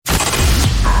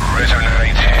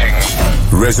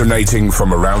Resonating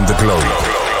from around the globe.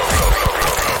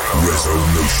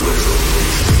 Resonation.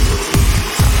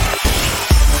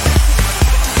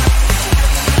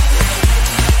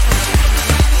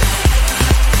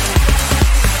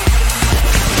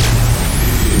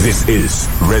 This is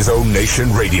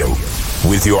Resonation Radio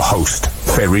with your host,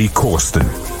 Ferry Corsten.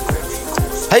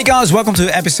 Hey guys, welcome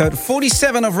to episode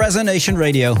 47 of Resonation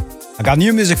Radio. I got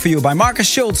new music for you by Marcus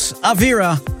Schultz,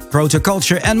 Avira,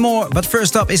 Protoculture and more. But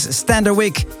first up is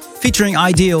Standerwick featuring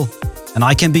Ideal and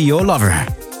I Can Be Your Lover.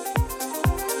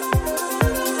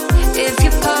 If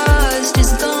your past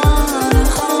is gonna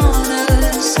haunt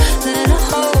us, then I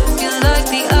hope you like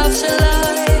the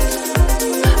afterlife.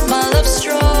 My love's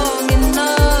strong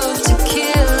enough to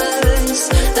kill us,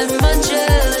 and my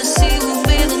jealousy will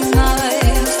be the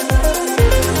knife.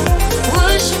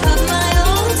 Worship at my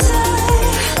altar,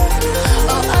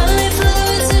 or I'll leave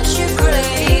flowers at your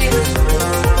grave.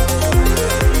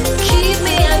 Keep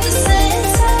me at the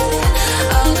center,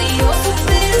 I'll be your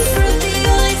forbidden fruit, the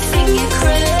only thing you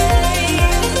crave.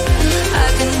 I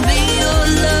can be your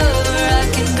lover, I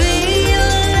can be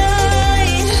your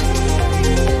light,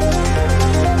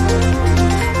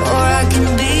 or I can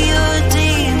be your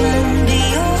demon, be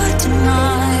your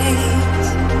demise.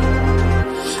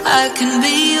 I can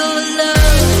be your lover,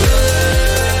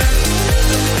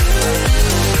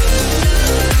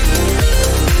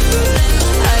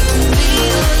 I can be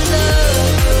your lover,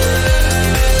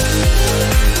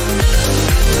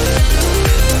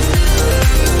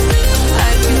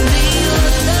 I can be your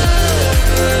lover,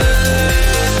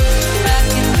 I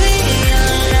can be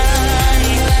your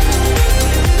light,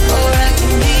 or I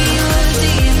can be your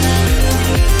demon,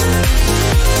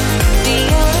 be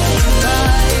your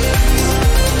demise.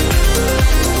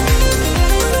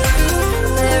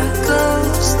 There it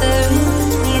goes, they're in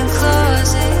your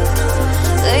closet.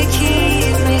 They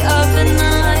keep me up at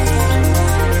night.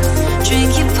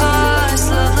 Drink your past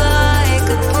love like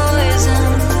a poison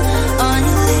on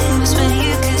your lips when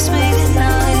you kiss me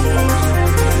goodnight.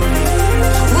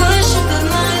 Worship at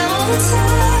my altar,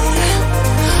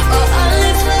 or I'll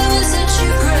leave flowers at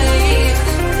your grave.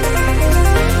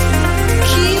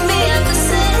 Keep me at the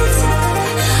center,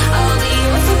 I'll be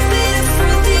your forbidden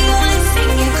fruit, the only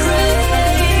thing you crave.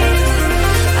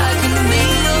 I can be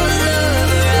your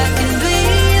lover, I can be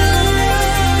your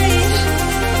light,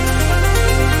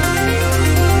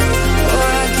 or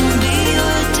I can be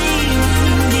your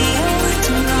demon, be your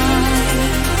demise.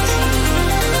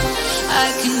 I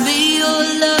can be your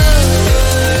lover,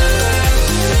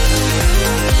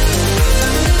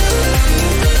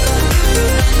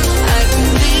 I can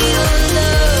be your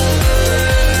lover,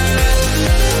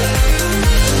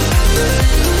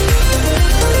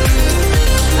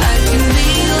 I can be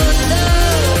your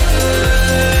lover,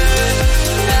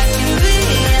 I can be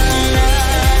your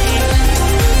light,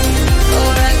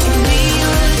 or I can be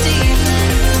your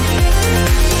demon,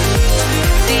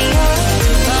 be your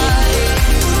demise.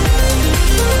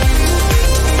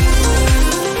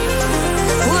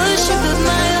 Worship at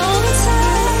my altar,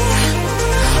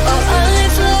 or I'll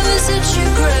leave flowers at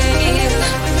your grave.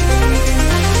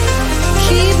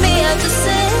 Keep me at the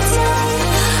center,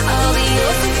 I'll be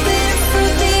your forbidden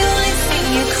fruit, the only thing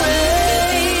you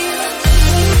crave.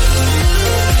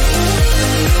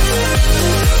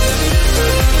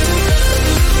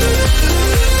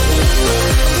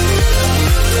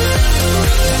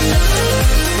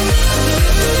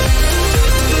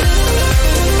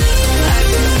 I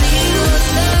can be your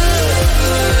lover,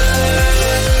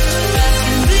 I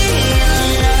can be your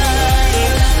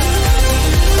light,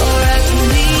 or I can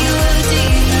be your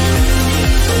demon,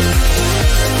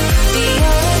 be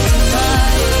your demise.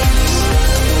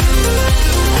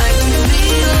 I can be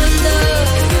your lover.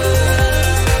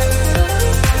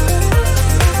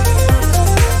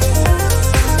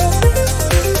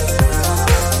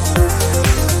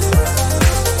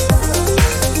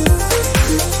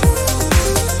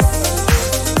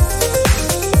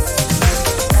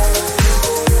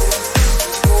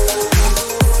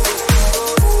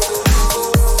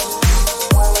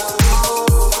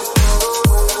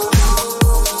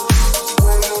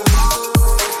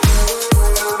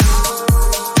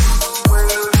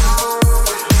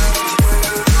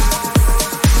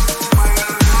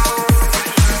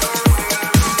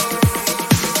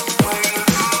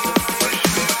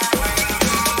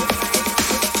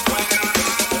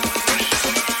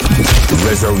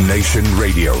 Resonation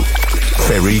Radio.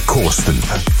 Ferry Corsten.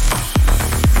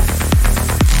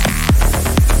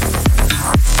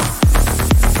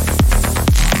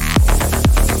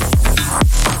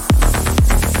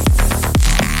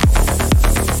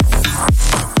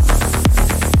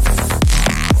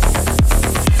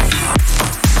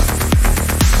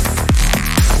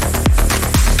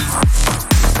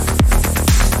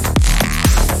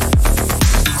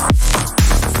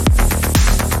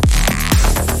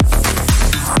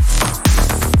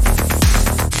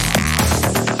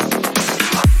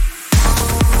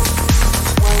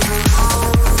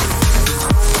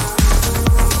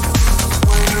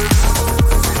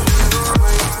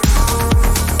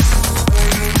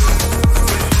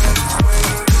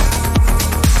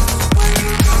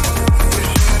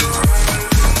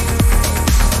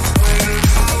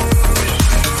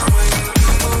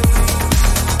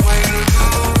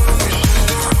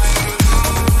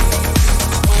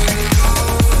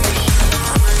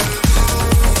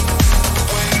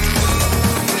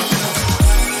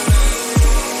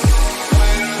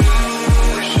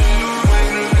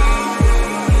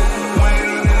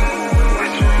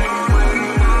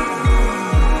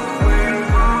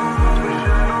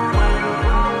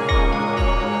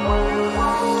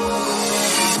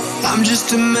 I'm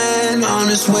just a man on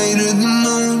his way to the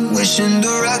moon, wishing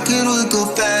the rocket would go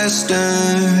faster.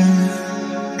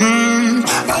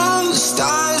 All the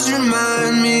stars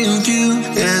remind me of you,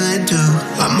 yeah they do.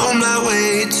 I'm on my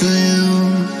way to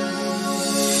you.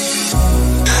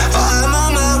 I'm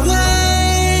on my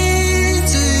way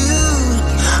to you.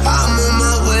 I'm on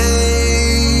my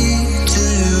way to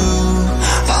you.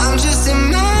 I'm just a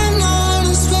man on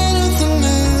his way to the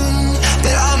moon,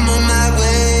 but I'm on my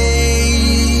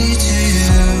way to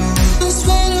you. His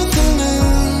way to the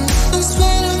moon, his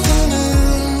way to the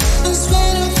moon, his way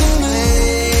to the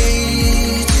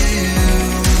way to you.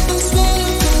 His way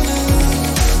to the moon,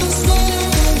 his way to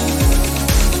the moon,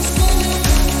 his way to the moon.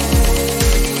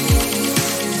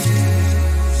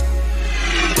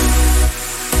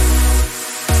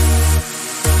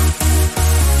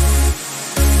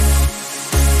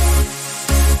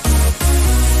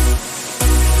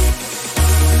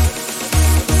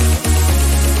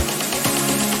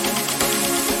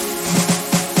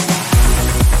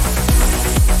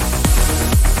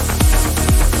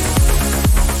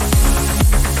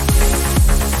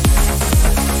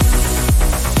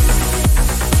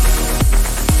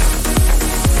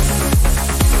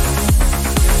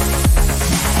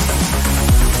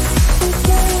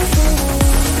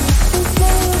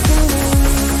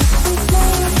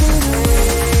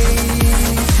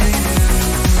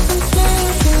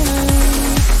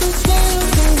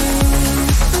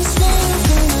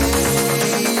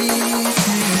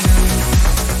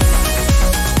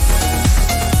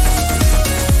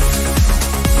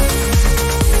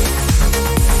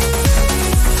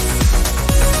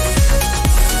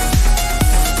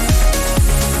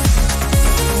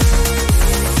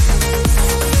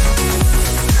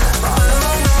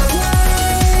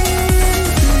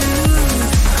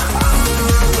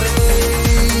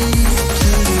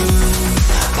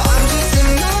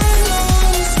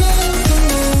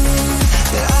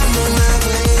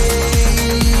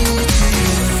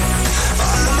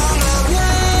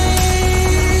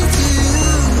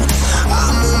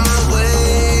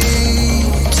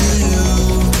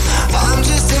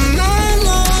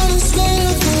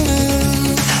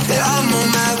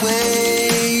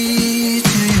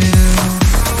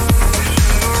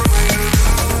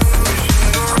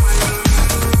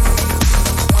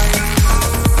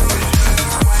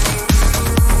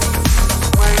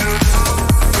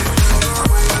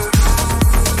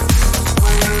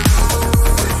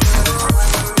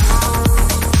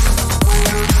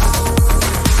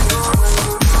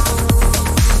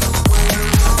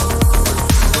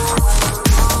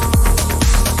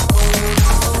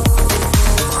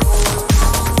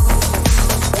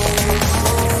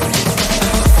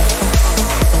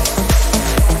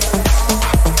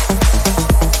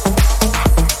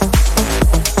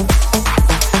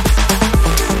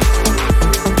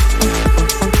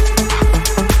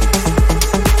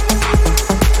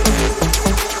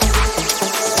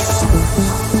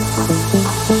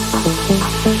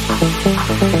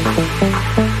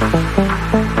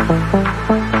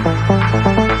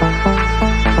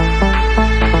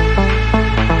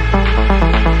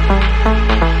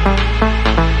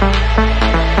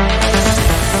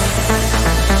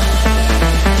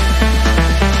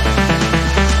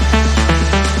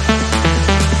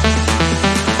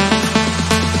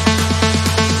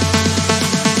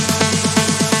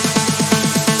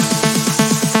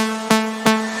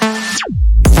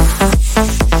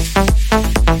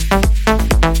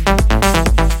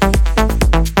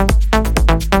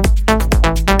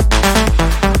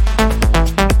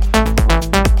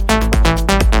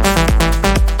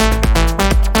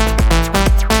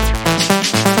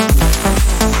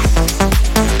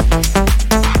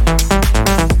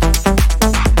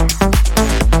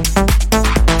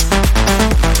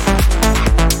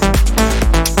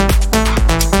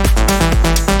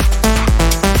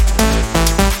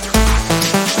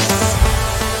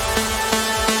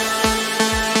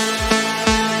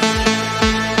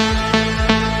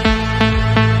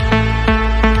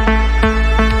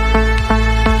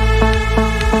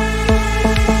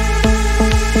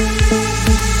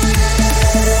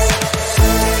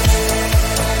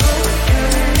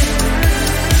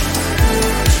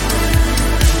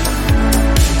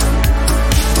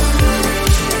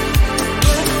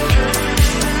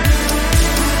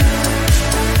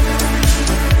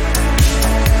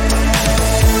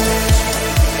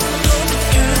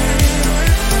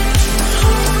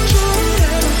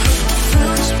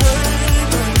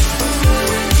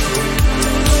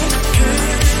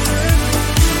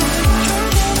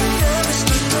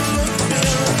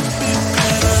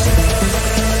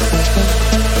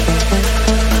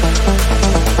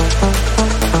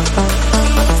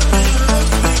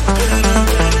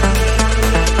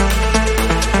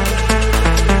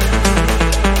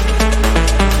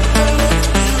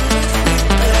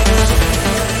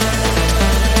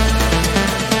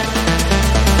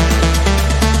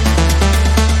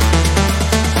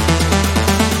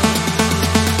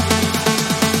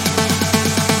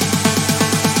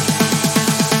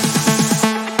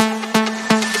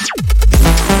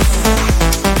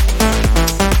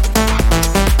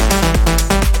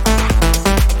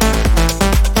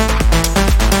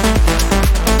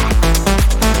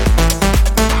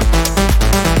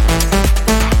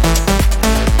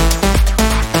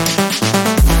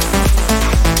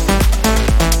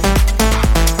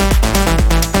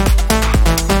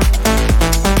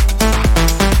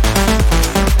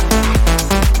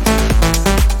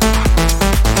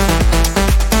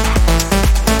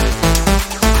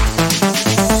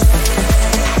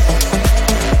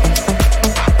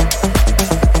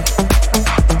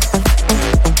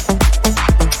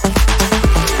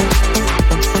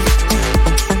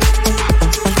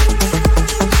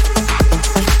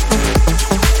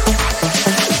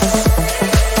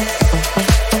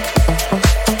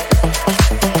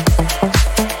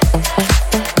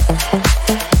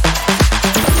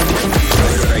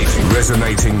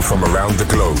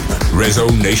 the globe. Rezo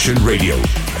Nation Radio.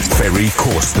 Ferry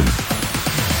Corsten.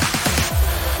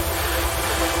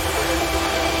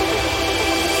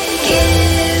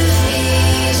 Give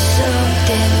me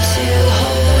something to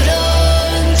hold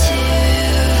on to.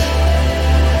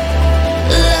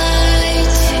 Lie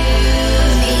to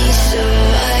me so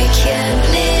I can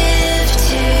live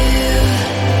to.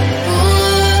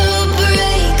 We'll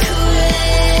break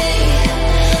away,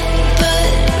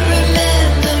 but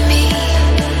remember me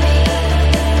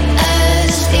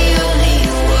as the only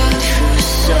one who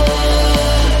saw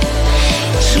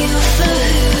you for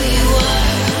who you are.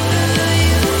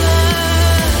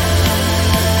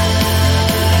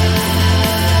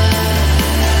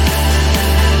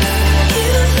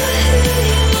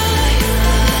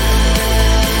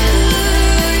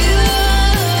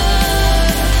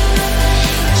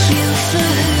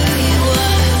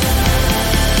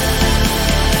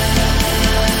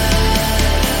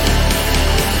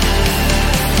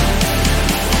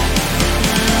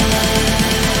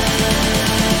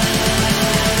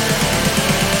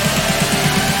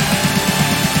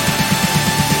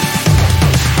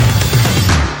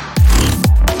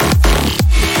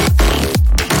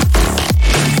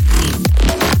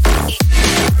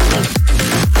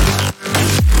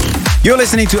 You're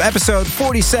listening to episode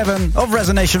 47 of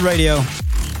Rezo Nation Radio.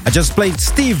 I just played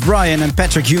Steve Bryan and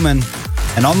Patrick Human.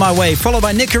 And On My Way, followed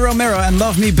by Nicky Romero and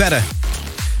Love Me Better.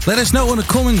 Let us know in the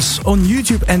comments on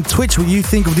YouTube and Twitch what you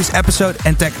think of this episode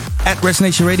and tag at Rezo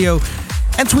Nation Radio.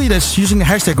 And tweet us using the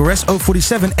hashtag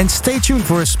RES047 and stay tuned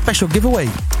for a special giveaway.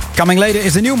 Coming later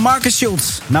is the new Marcus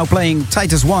Schultz, now playing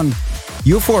Titus 1,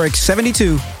 Euphoric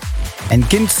 72, and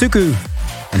Kintsuku.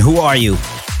 And Who Are You?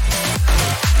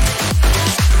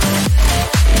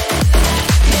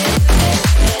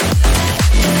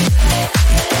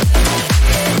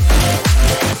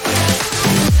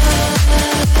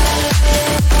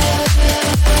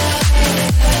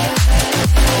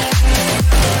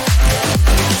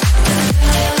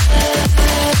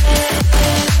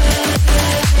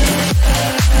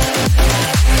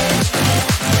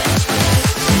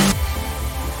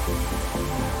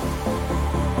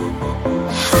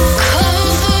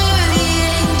 Call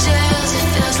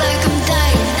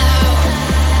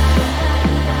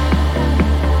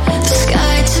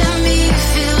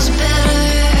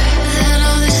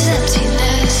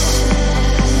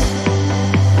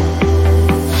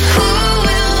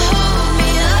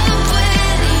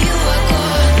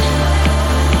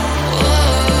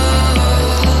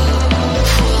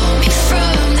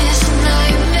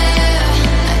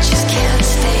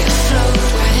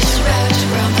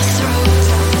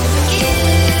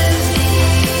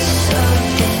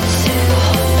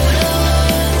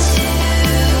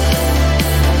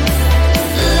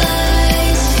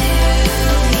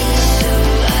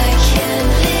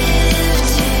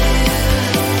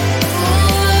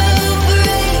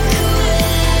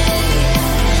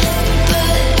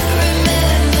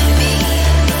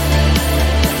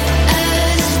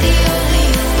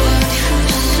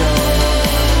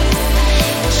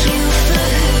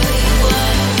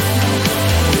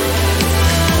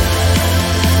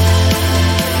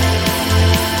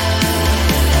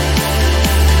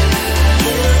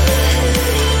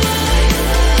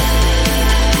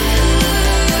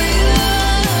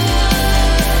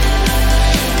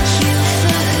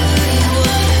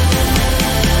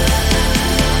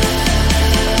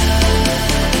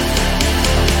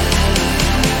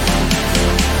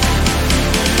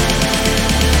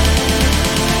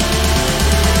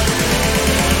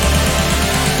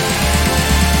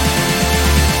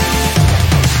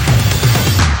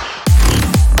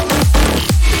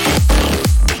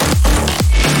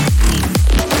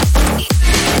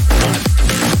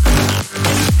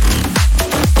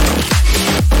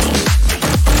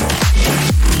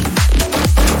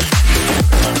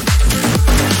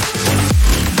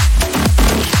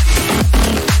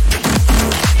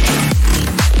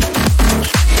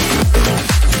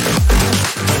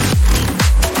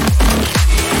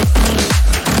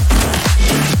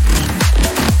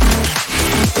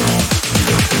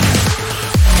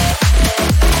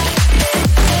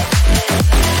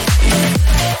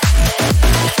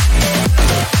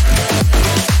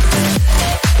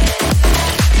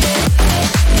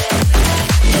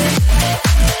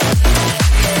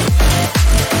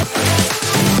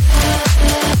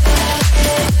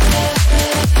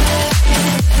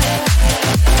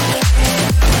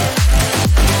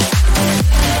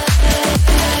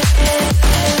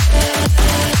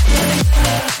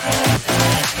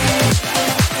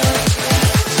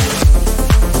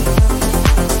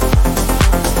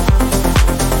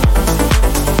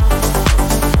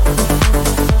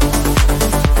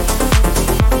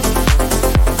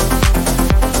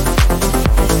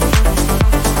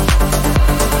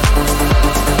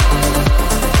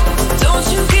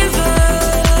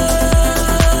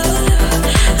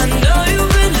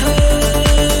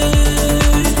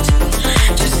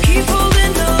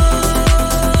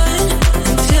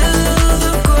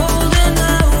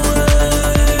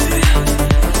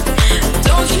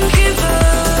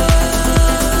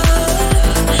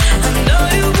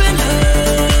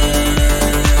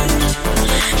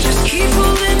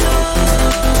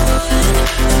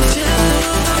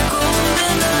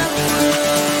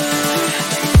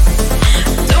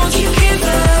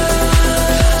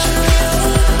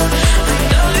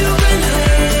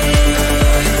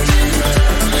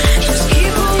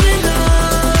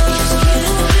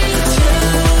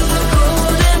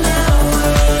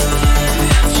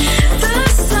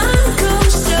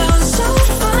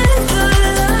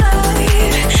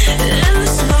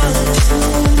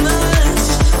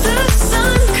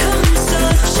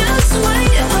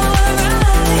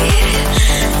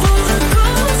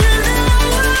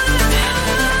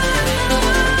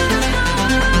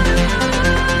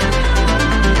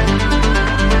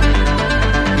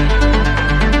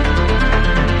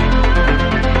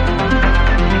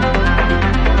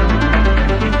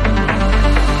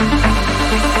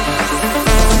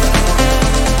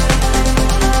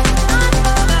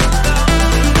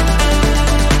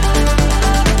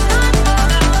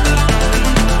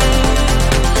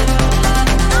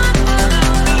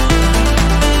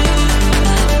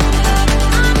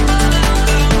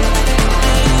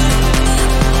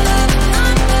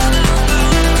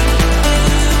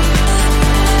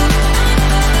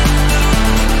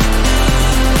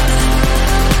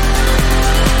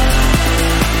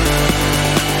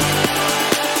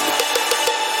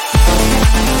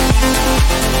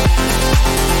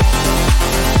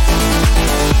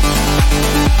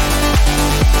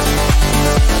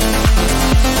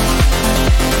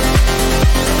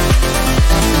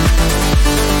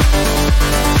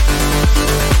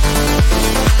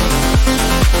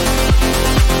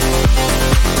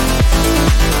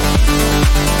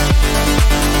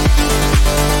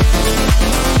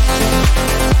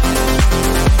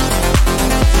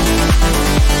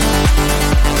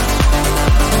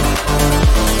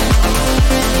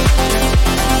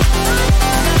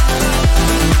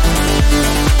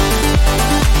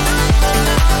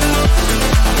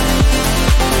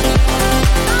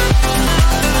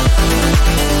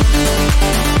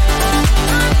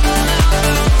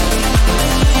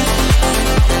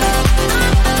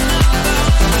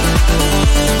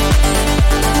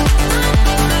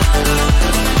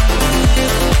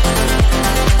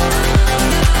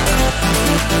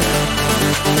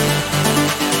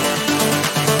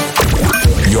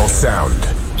sound,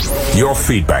 your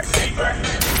feedback.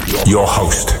 Your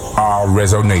host, our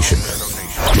Rezo Nation.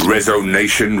 Rezo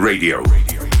Nation Radio.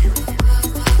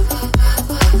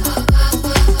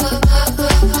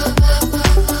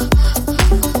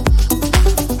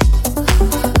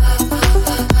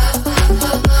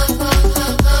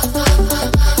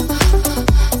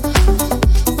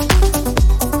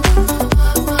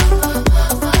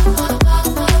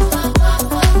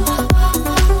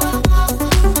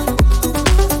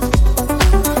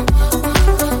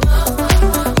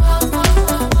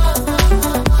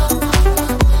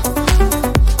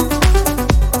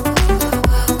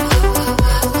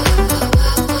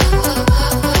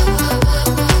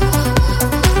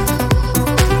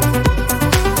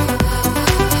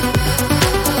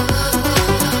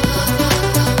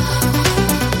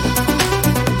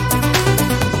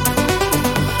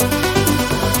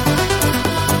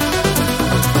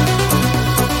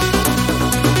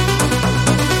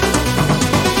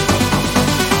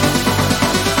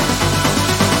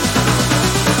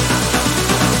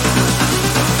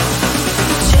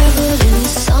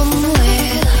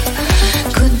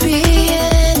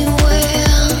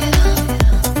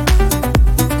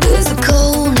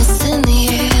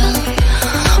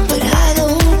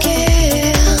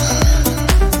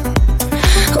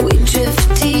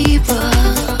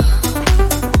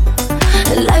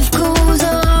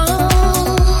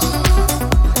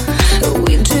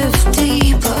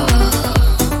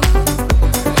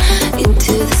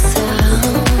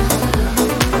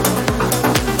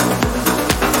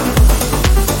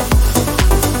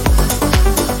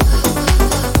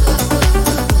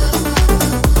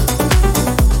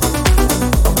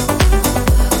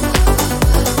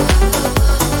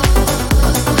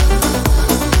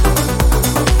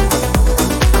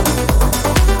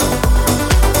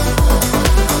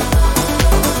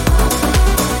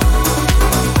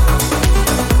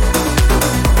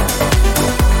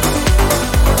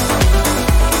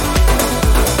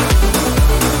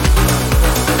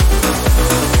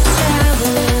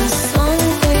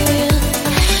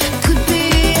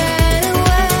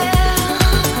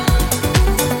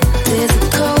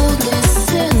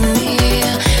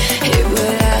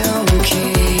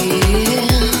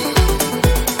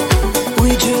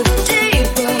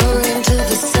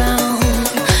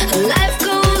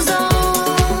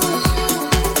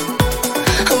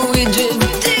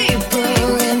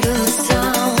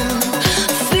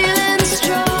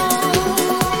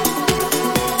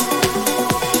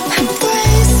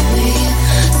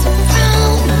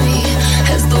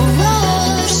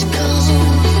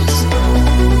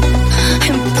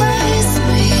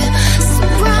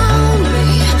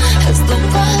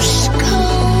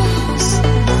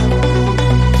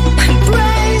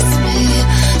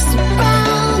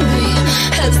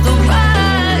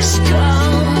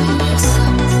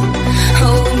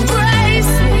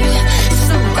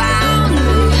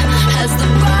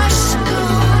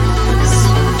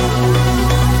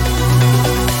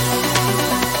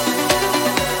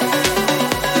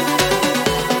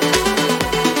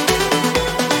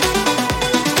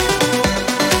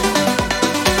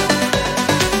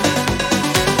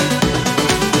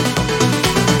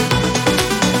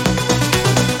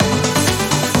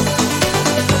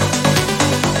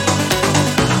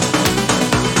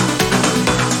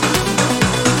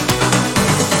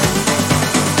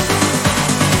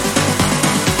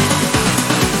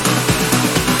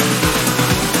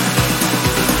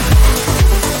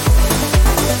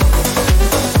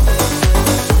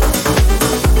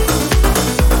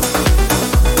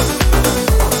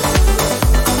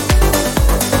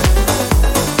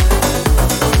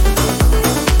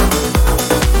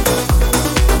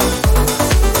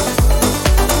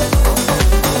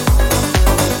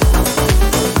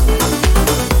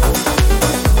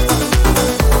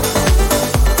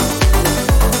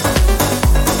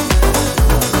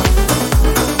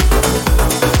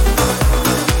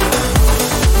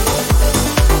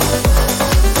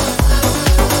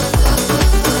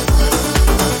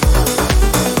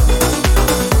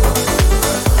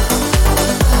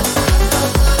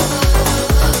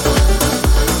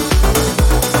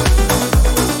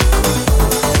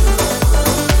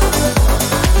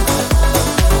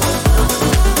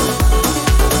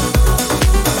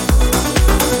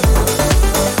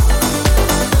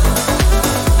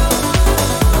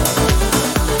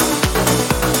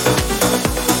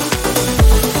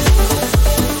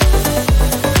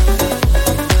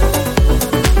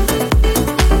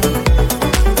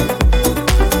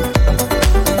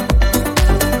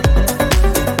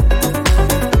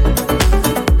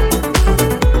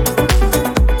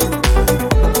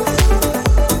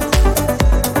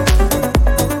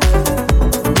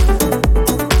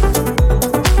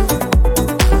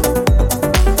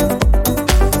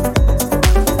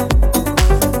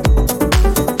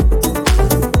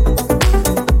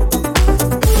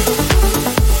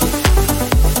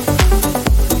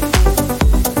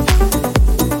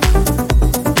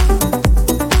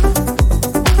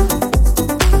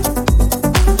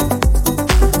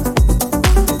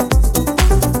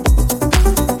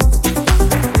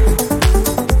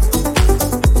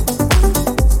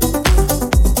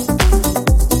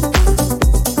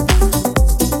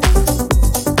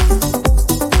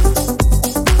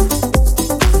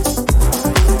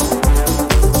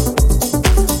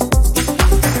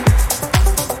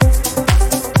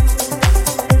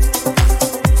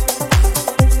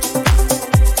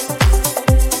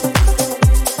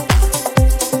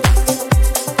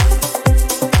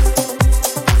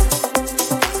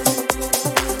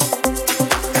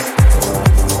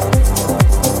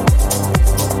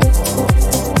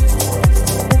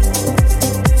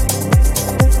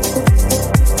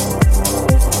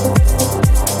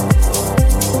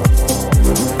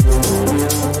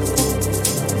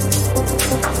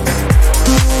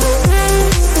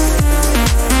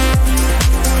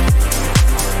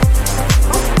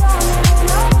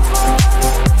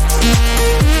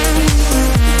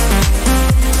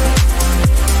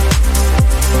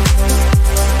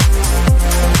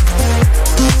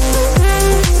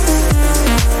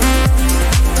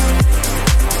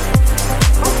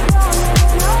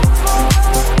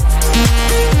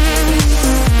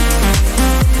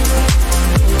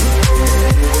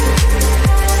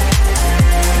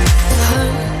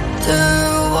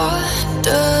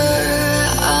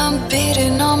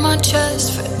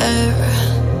 chest for air.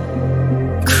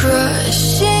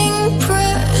 Crushing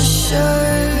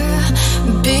pressure,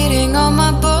 beating on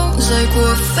my bones like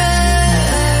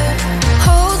warfare.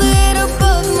 Hold it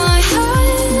above my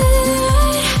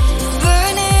head,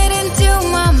 burn it into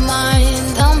my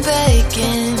mind. I'm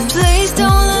begging, please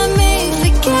don't let me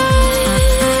forget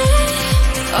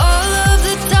all of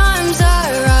the times I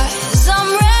rise. I'm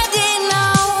ready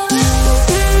now,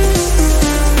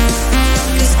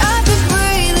 'cause I've been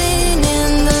breathing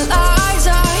in the lies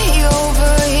I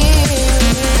overhear.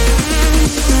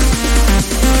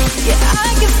 Yeah, I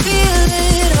can feel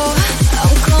it all.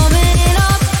 I'm coming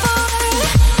up for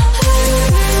it.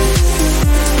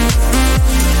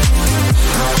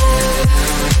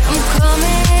 I'm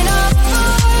coming up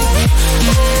for it.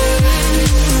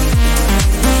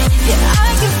 Yeah, I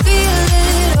can feel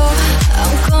it all.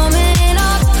 I'm coming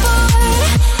up for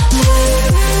it.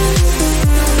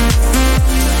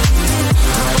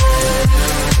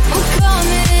 I'm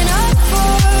coming up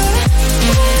for it.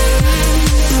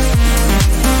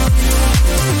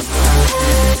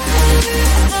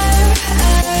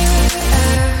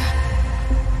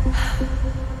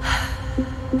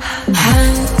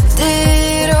 Hand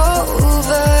it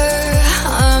over.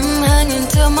 I'm hanging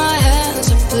till my hands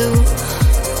are blue.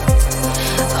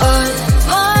 On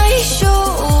my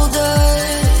shoulders,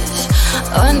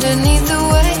 underneath the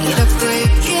weight I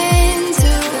break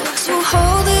into. So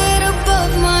hold it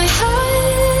above my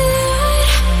head,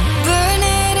 burn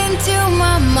it into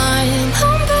my mind.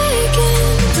 I'm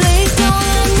begging, please don't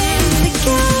let me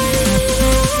forget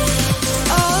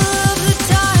all of the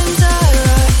times I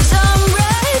rise. I'm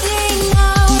ready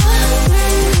now,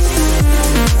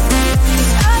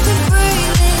 'cause I've been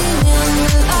breathing in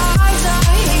the lies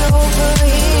I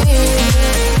overhear.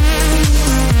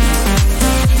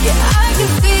 Yeah, I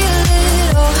can feel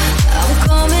it all. I'm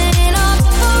coming up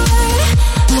for it.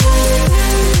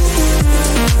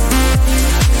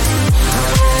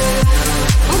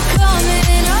 I'm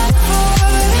coming up for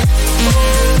it. I'm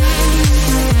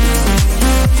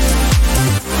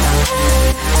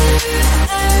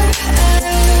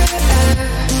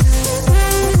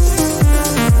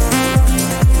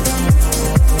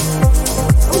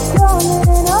coming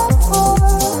up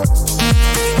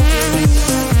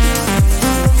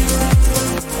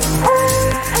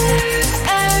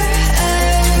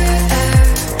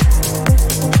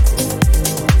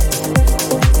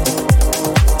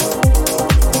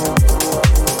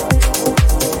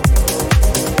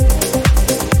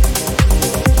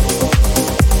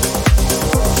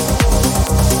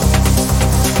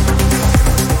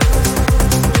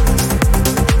for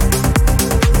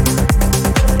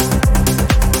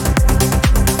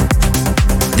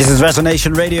This is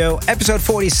Resonation Radio, episode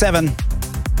 47.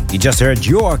 You just heard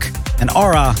York and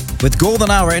Aura with Golden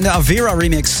Hour in the Avira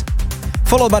remix,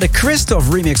 followed by the Christoph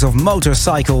remix of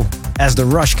Motorcycle as the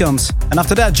rush comes. And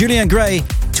after that, Julian Gray,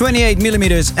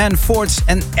 28mm and Forts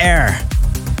and Air.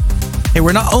 Hey,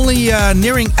 we're not only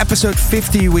nearing episode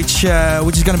 50, which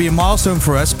is going to be a milestone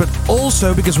for us, but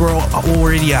also because we're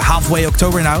already halfway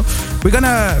October now, we're going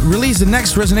to release the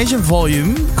next Resonation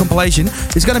volume compilation.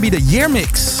 It's going to be the year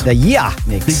mix. The Yeah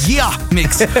mix. The Yeah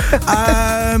mix.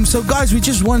 So guys, we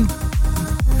just want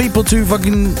people to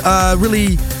fucking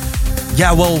really...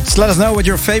 Yeah, well... Just let us know what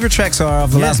your favorite tracks are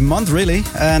of the last month, really.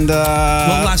 And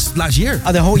well, last year.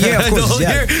 The whole year, of course. The whole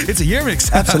year. It's a year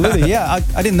mix. Absolutely, yeah.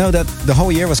 I didn't know that the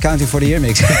whole year was counting for the year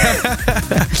mix.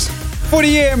 For the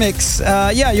year mix.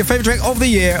 Your favorite track of the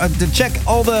year. To check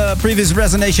all the previous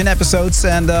Resonation episodes.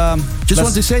 And just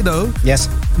want to say, though... Yes.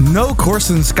 No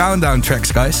Corsten's countdown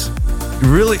tracks, guys.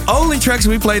 Really, only tracks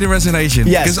we played in Resonation.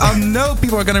 Yes. Because I know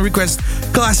people are going to request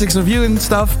classics of you and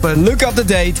stuff, but... Look up the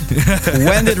date.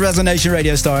 When did Resonation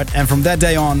Radio start? And from that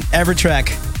day on, every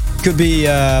track could be...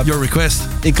 your request.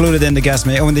 Included in the guest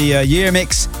mix, in the year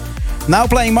mix. Now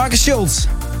playing Marcus Schulz,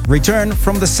 Return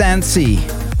from the Sand Sea.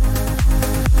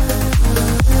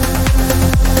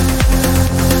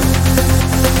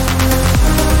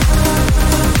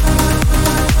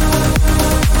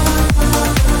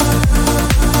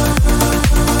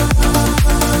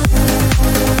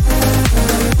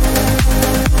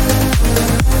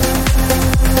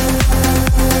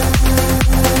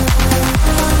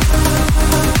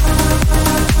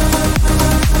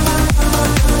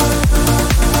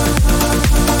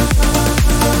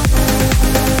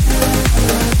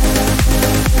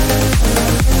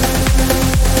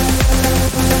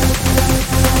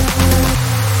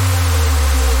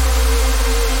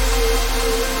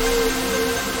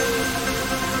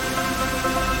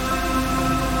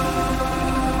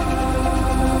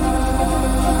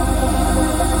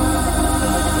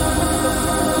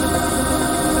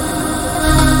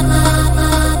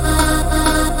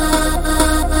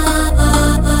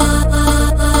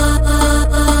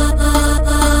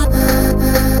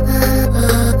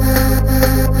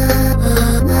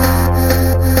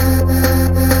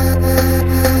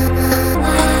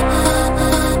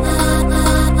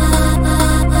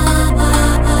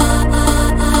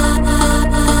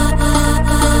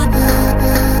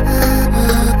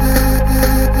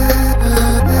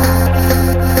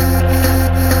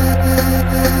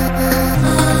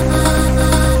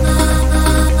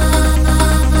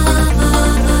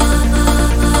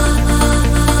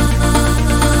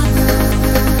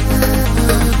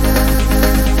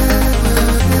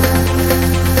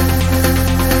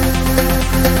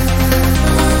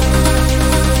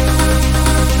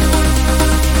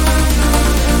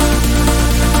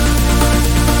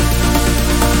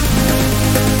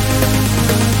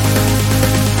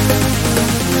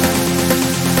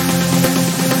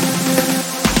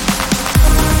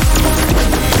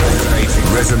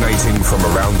 resonating from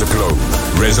around the globe.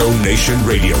 Rezo Nation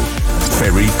Radio.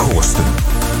 Ferry Corsten.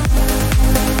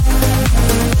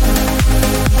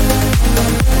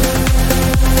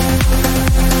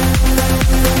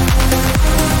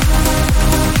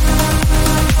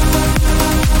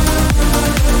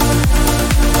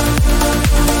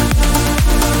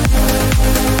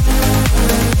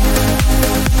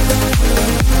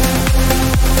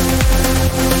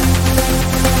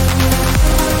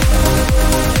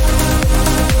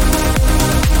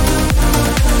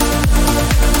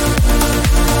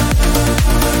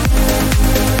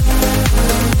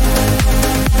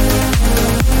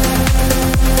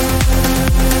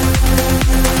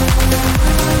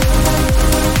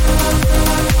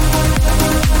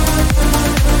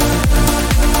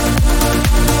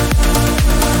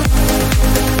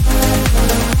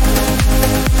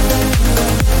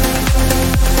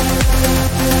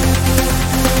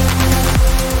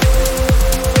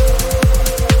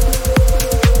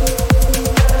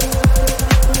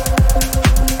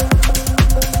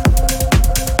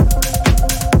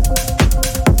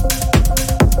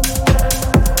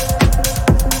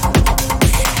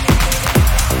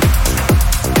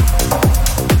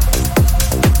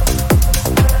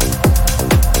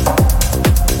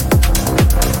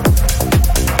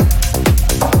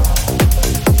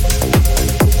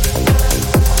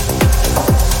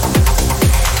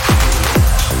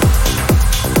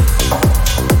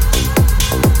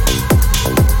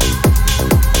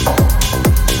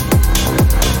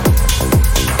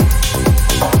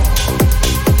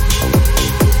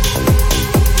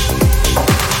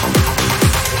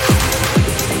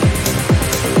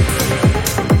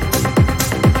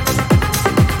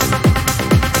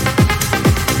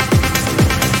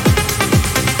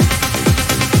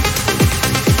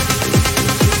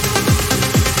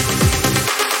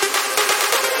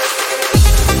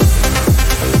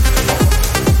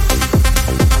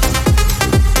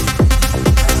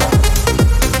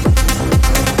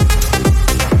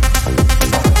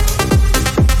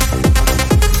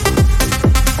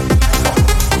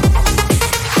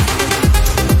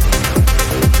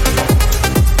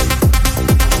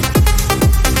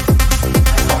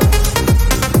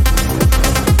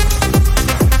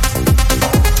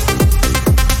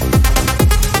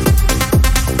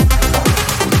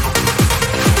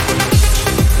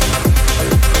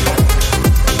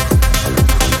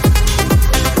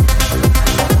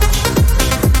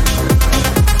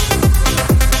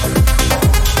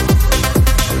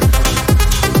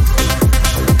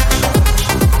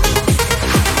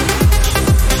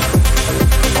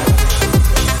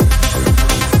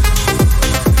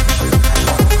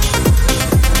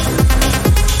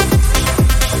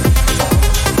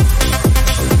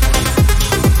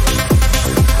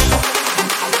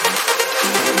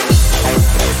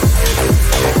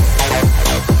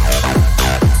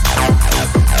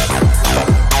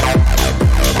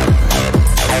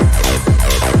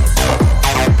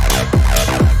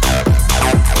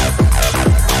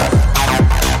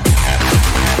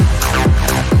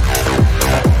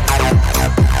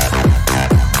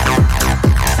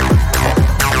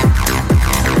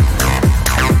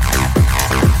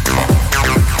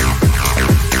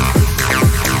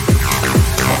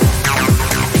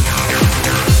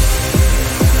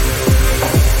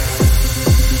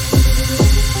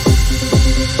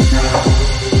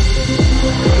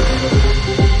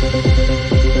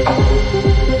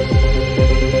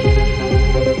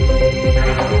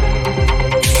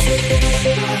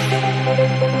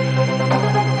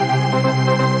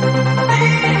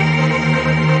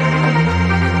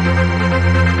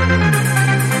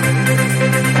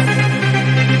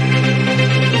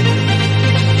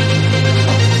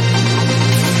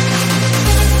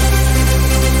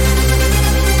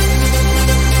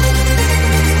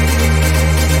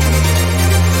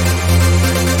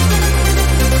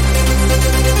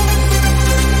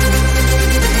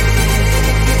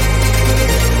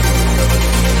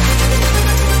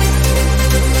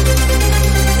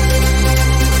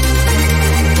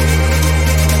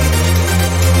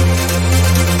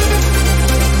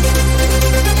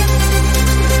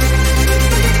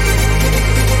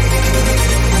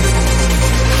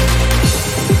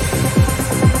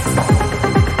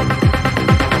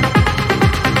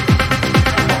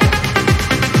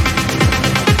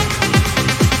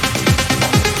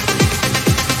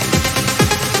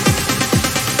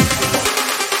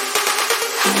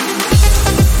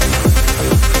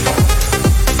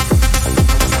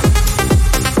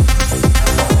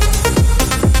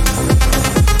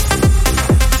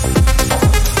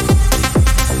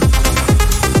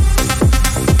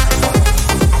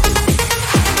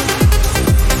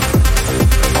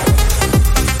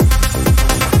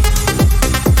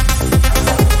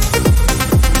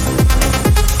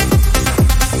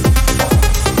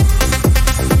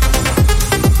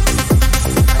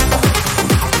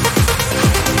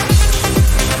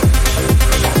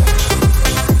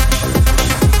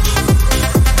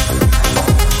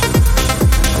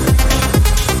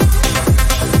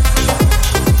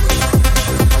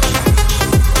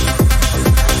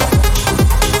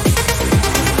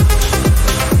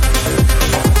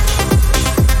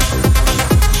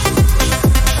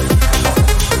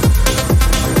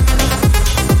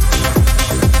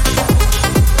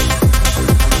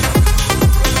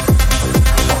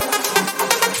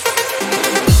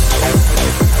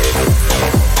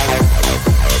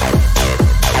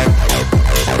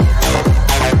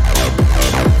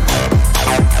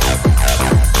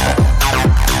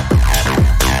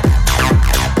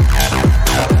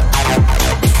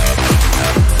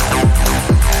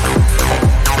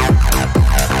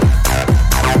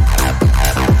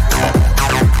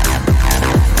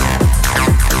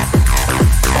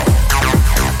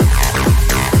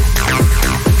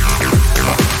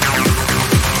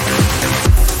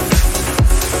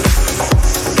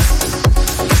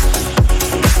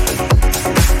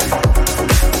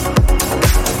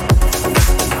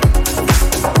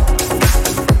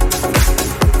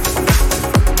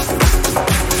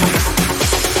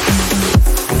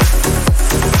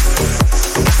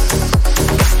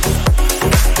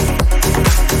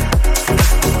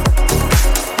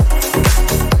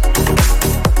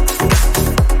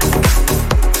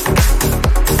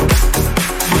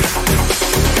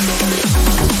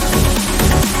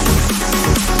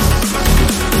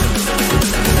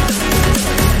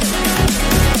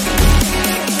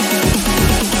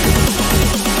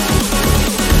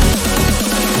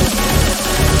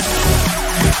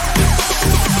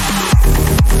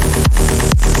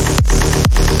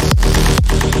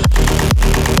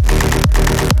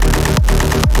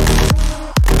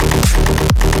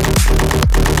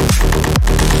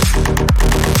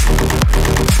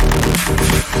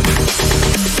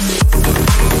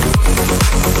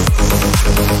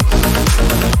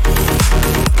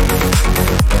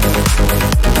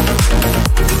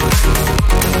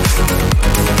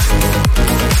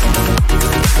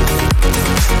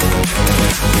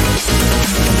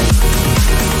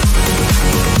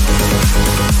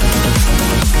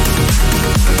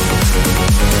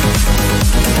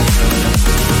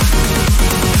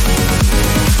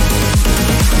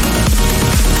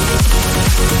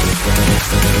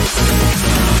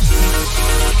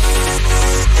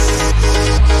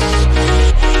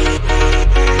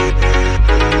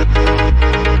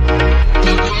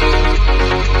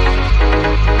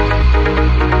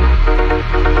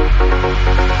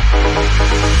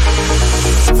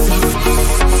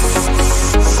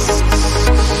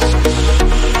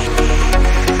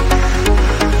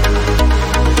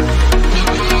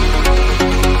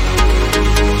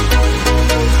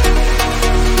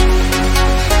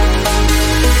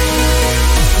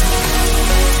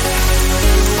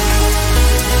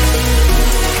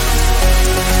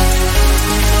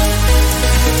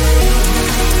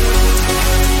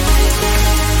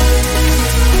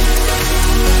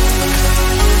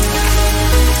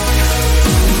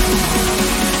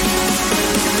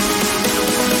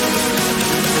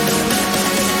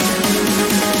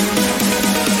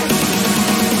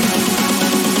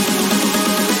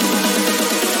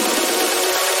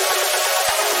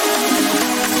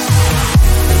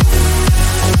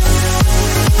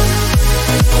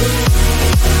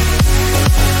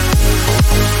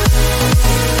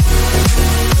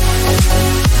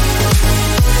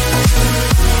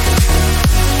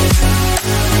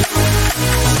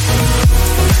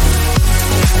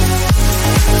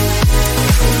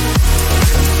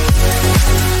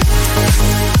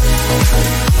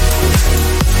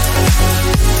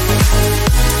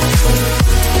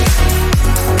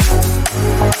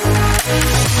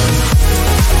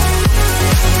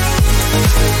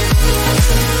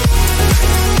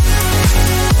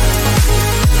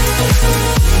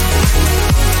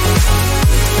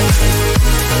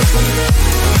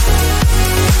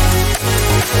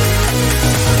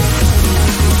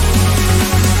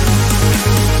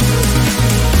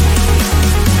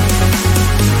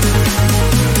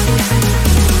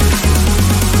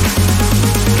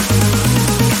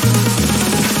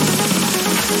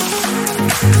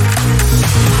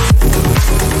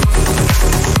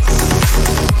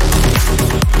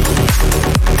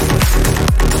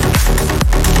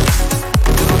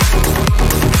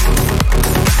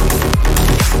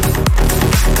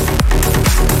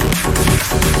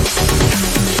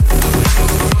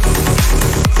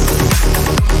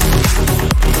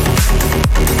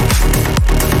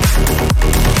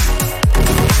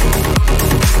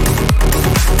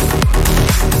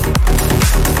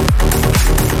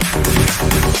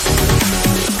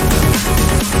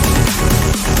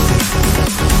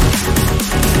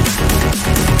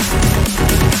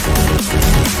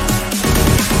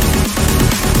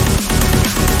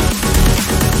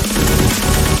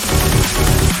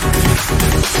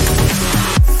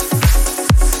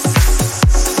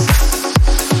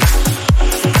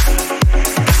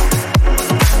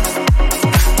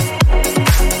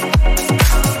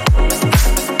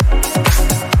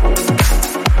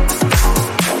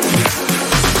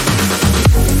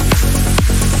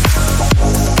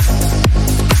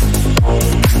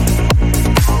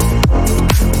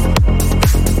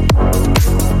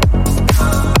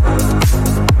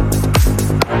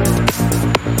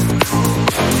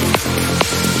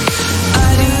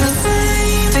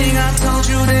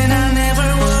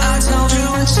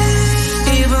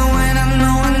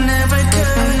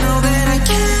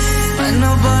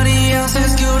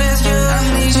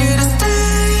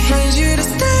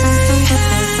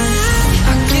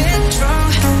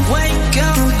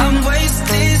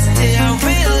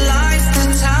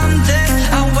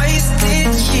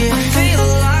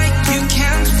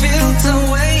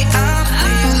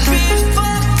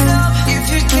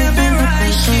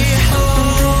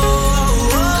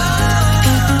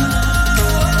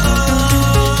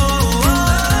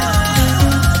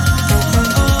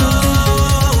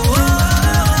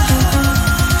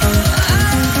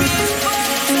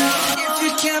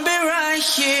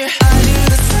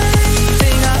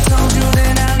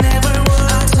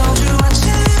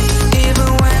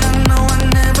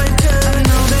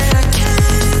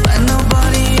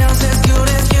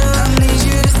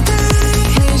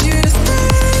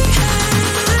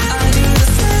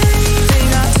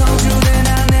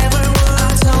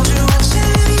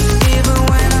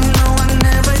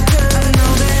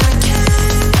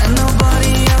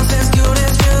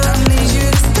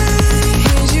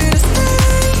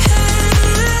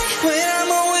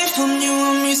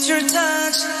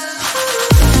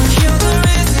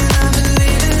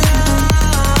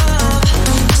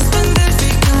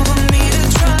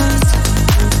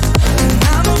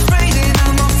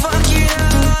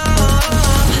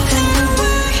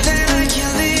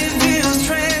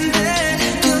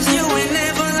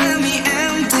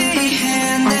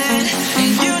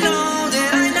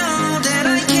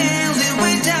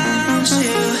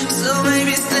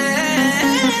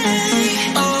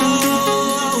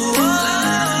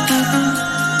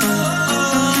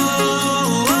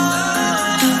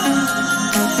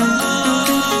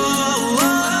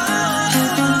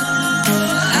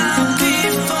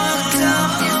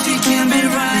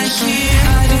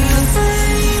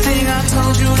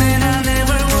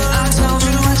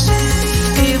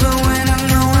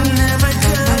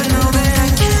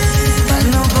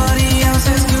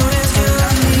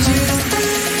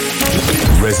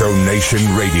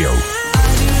 Nation Radio.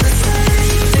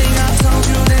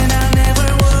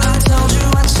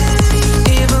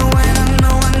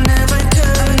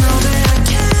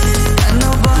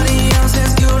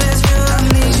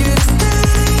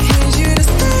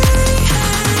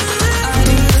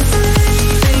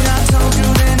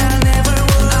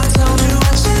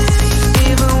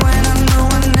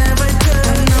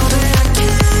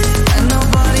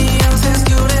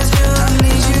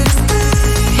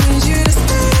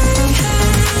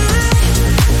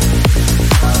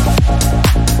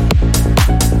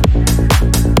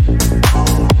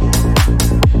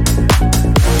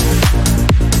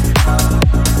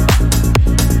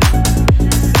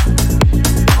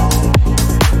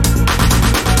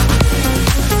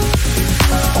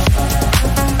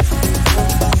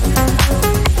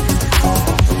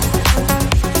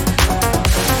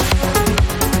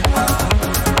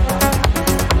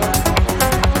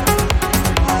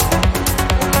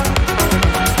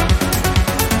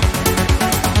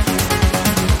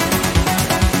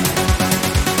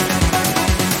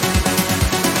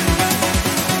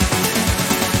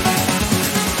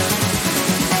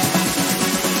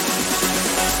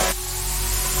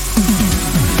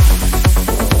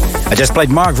 I just played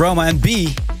Mark Roma and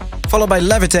B, followed by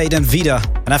Levitate and Vida.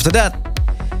 And after that,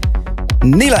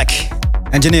 Nilek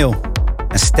and Janelle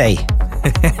and Stay.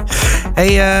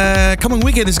 Hey, coming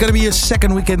weekend is going to be a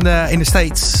second weekend in the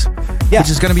States. Yeah. Which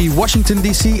is going to be Washington,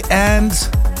 D.C. and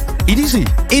EDC.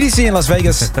 EDC in Las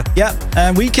Vegas. Yeah,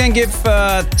 and we can give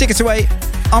tickets away.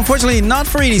 Unfortunately, not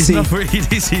for EDC. Not for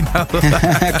EDC,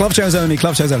 no. Club shows only,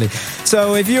 club shows only.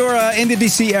 So if you're in the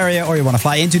DC area or you want to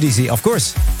fly into DC, of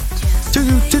course.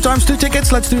 Two times 2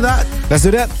 tickets, let's do that. Let's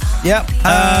do that. Yeah.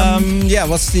 Yeah,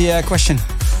 what's the question?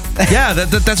 Yeah,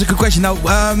 that's a good question. Now,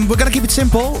 we're going to keep it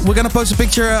simple. We're going to post a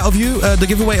picture of you, the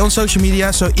giveaway on social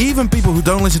media. So even people who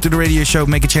don't listen to the radio show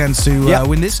make a chance to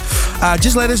win this.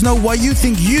 Just let us know why you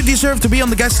think you deserve to be on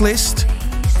the guest list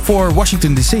for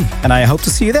Washington, D.C. And I hope to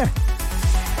see you there.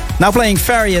 Now playing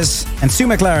Farius and Sue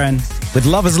McLaren with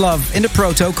Love is Love in the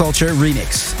Proto Culture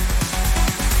remix.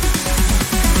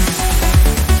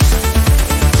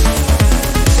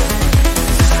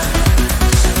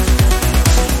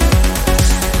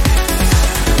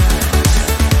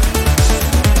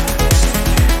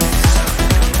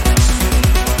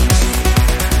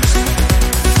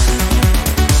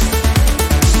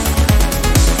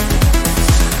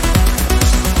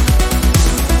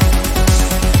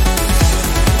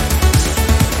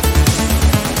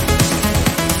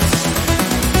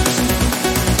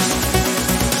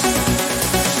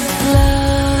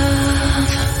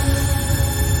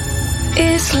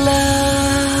 It's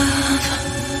love,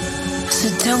 so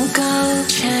don't go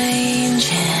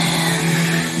changing.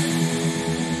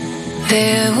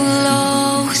 There will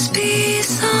always be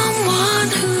someone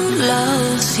who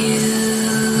loves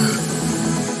you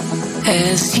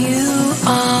as you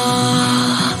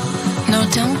are. No,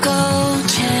 don't go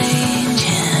changing.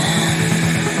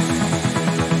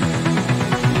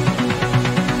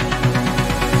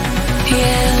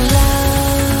 Yeah.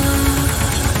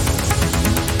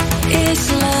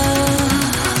 It's love.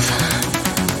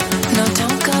 No,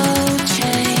 don't go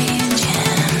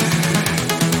changing.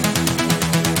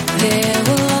 There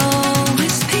will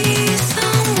always be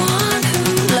someone who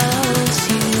loves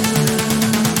you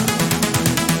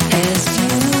as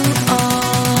you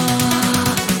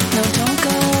are. No, don't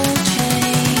go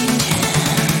changing.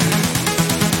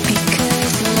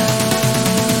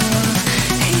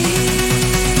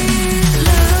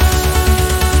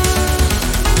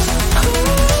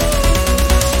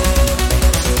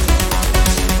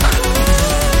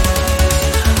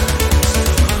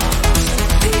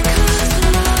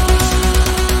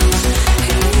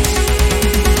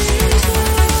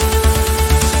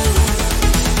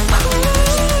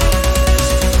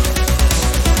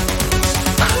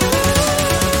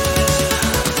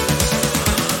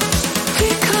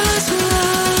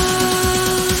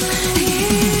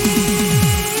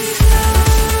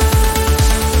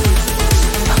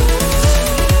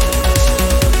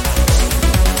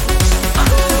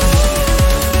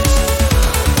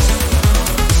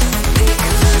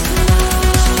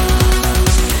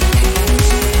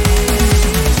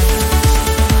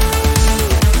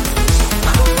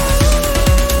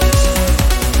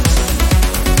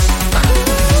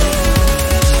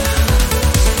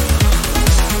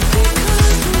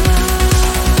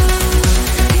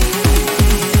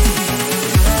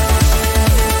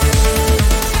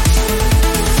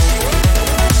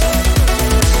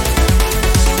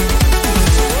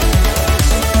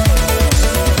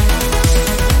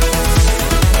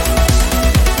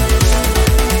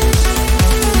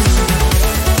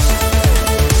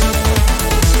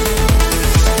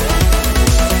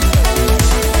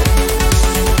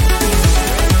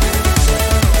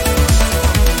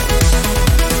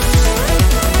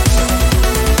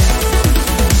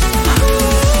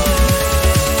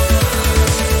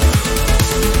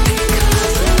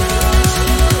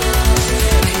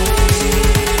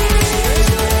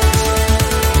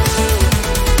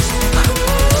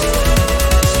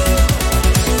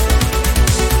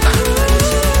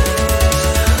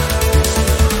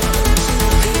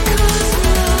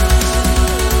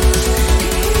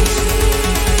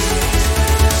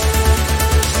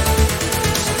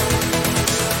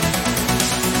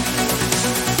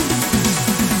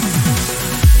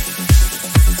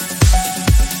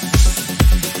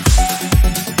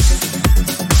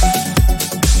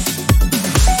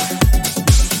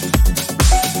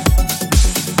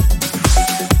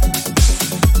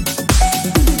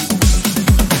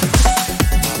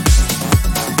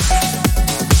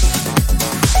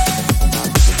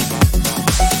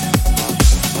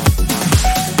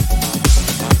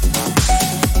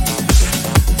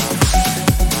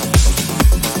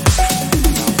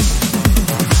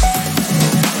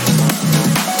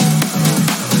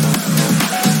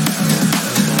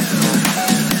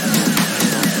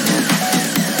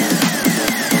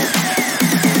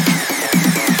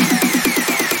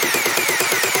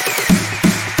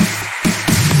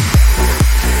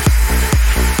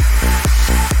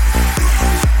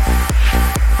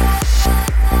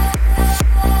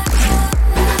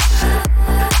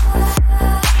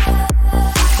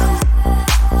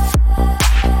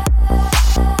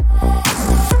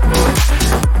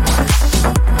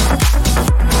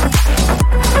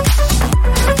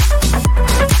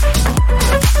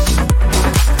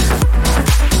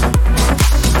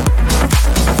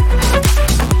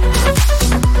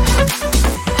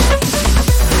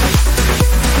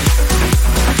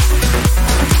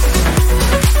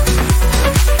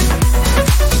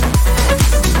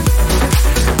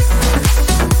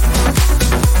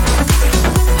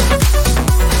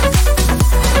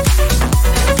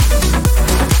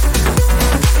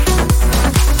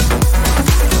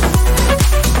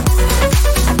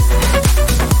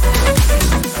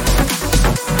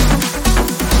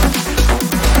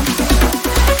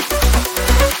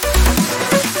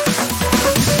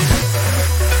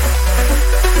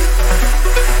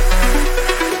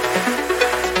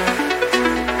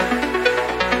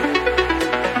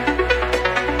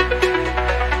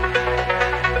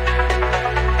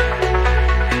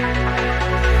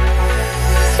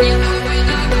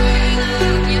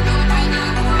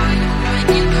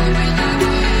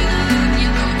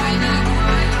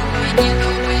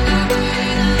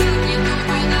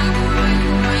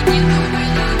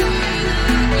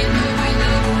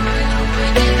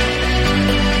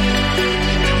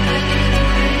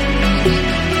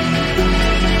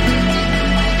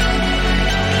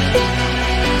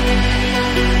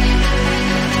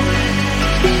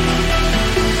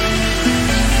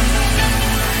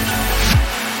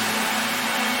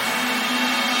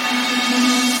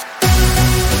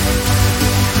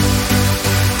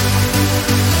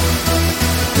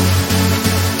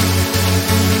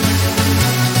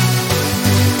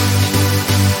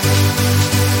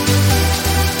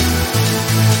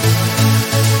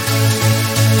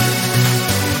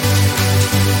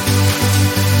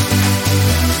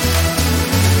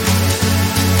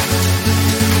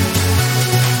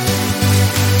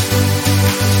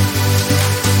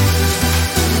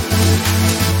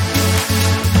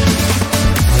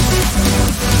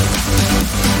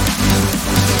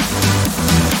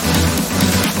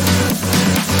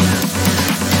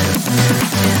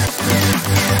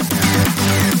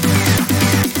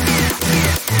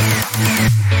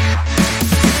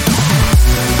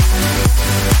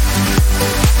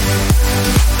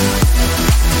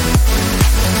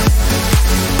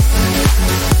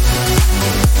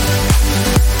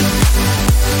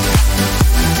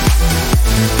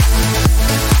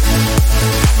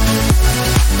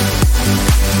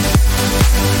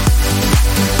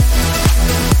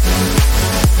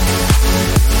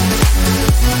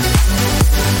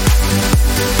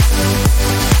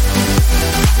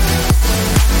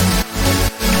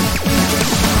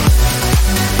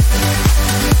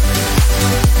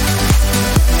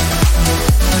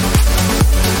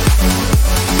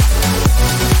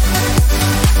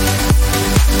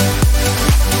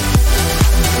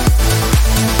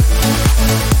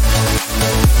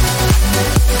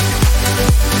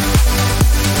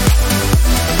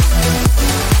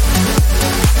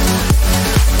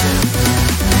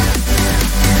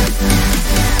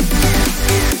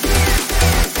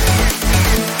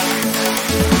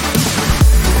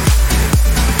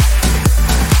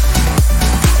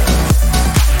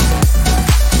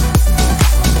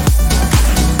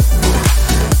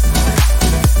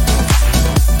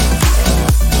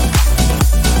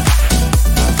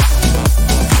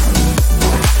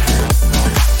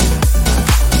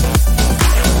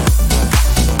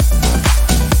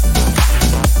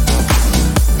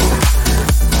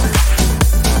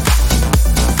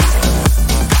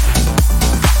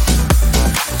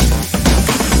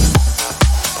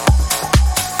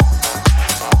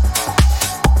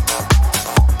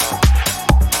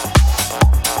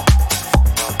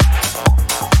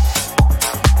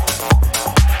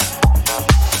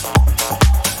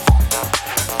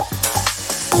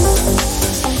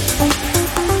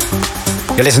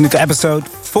 You're listening to episode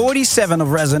 47 of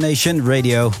Resonation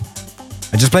Radio.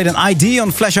 I just played an ID on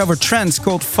Flashover Trends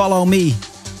called Follow Me.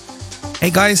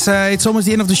 Hey guys, it's almost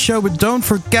the end of the show, but don't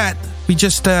forget, we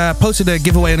just posted a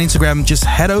giveaway on Instagram. Just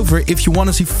head over if you want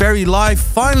to see Ferry live,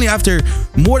 finally after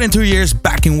more than 2 years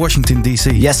back in Washington,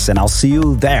 D.C. Yes, and I'll see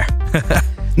you there.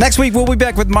 Next week, we'll be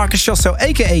back with Marcus Schosso,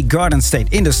 a.k.a. Garden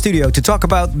State, in the studio to talk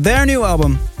about their new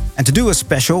album and to do a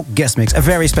special guest mix. A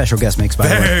very special guest mix, by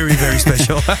the way. Very, very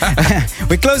special.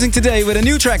 We're closing today with a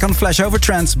new track on Flashover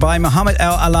Trance by Mohammed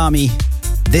El Alami.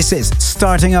 This is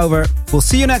Starting Over. We'll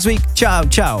see you next week. Ciao,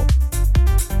 ciao.